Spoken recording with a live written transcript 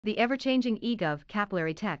The ever-changing eGov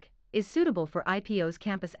Capillary Tech is suitable for IPO's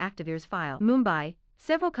Campus Activewears file. Mumbai,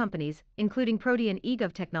 several companies, including Protean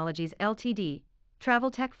eGov Technologies Ltd, travel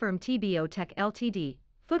tech firm TBO Tek Ltd,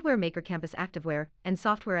 footwear maker Campus Activewear, and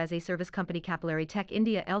software-as-a-service company Capillary Tech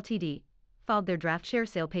India Ltd, filed their draft share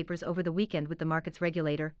sale papers over the weekend with the market's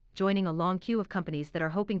regulator, joining a long queue of companies that are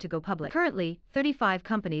hoping to go public. Currently, 35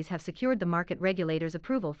 companies have secured the market regulator's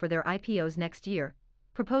approval for their IPOs next year,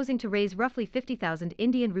 proposing to raise roughly 50,000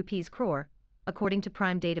 Indian rupees crore, according to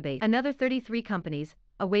Prime Database. Another 33 companies,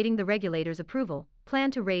 awaiting the regulator's approval,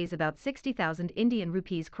 plan to raise about 60,000 Indian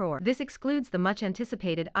rupees crore. This excludes the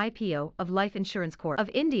much-anticipated IPO of Life Insurance Corp of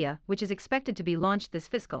India, which is expected to be launched this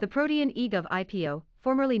fiscal. The Protean eGov IPO,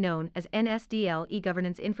 formerly known as NSDL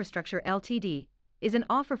eGovernance Infrastructure Ltd, is an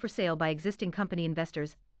offer for sale by existing company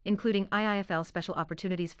investors, including IIFL Special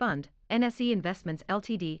Opportunities Fund, NSE Investments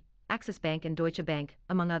Ltd, Axis Bank and Deutsche Bank,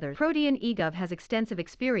 among others. Protean eGov has extensive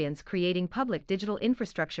experience creating public digital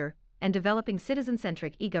infrastructure and developing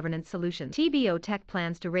citizen-centric e-governance solutions. TBO Tek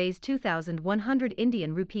plans to raise 2,100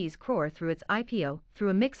 Indian rupees crore through its IPO through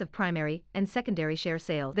a mix of primary and secondary share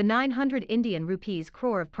sales. The 900 Indian rupees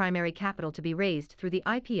crore of primary capital to be raised through the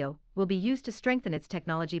IPO will be used to strengthen its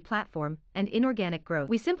technology platform and inorganic growth.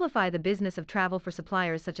 We simplify the business of travel for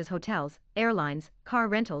suppliers such as hotels, airlines, car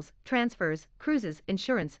rentals, transfers, cruises,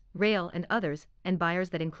 insurance, rail and others, and buyers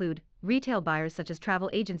that include retail buyers such as travel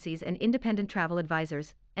agencies and independent travel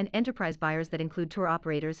advisors, and enterprise buyers that include tour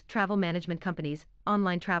operators, travel management companies,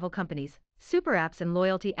 online travel companies, super apps and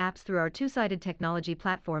loyalty apps through our two-sided technology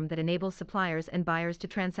platform that enables suppliers and buyers to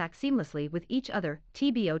transact seamlessly with each other,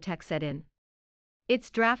 TBO Tek said in its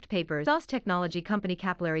draft papers. SaaS technology company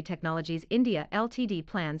Capillary Technologies India Ltd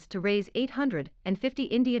plans to raise 850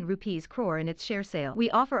 Indian rupees crore in its share sale. We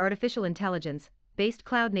offer artificial intelligence-based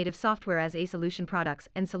cloud-native software as a solution products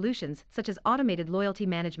and solutions such as automated loyalty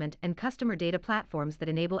management and customer data platforms that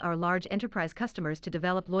enable our large enterprise customers to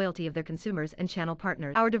develop loyalty of their consumers and channel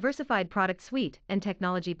partners. Our diversified product suite and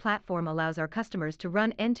technology platform allows our customers to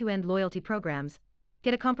run end-to-end loyalty programs,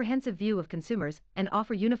 get a comprehensive view of consumers, and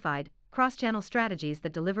offer unified, cross-channel strategies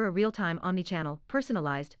that deliver a real-time omni-channel,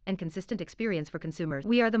 personalized, and consistent experience for consumers.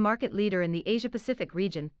 We are the market leader in the Asia-Pacific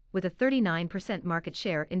region, with a 39% market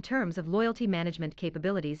share in terms of loyalty management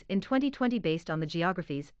capabilities in 2020 based on the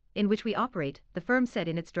geographies in which we operate, the firm said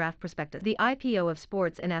in its draft prospectus. The IPO of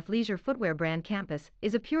sports and athleisure footwear brand Campus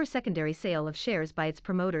is a pure secondary sale of shares by its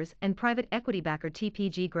promoters and private equity backer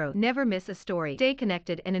TPG Growth. Never miss a story. Stay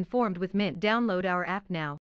connected and informed with Mint. Download our app now.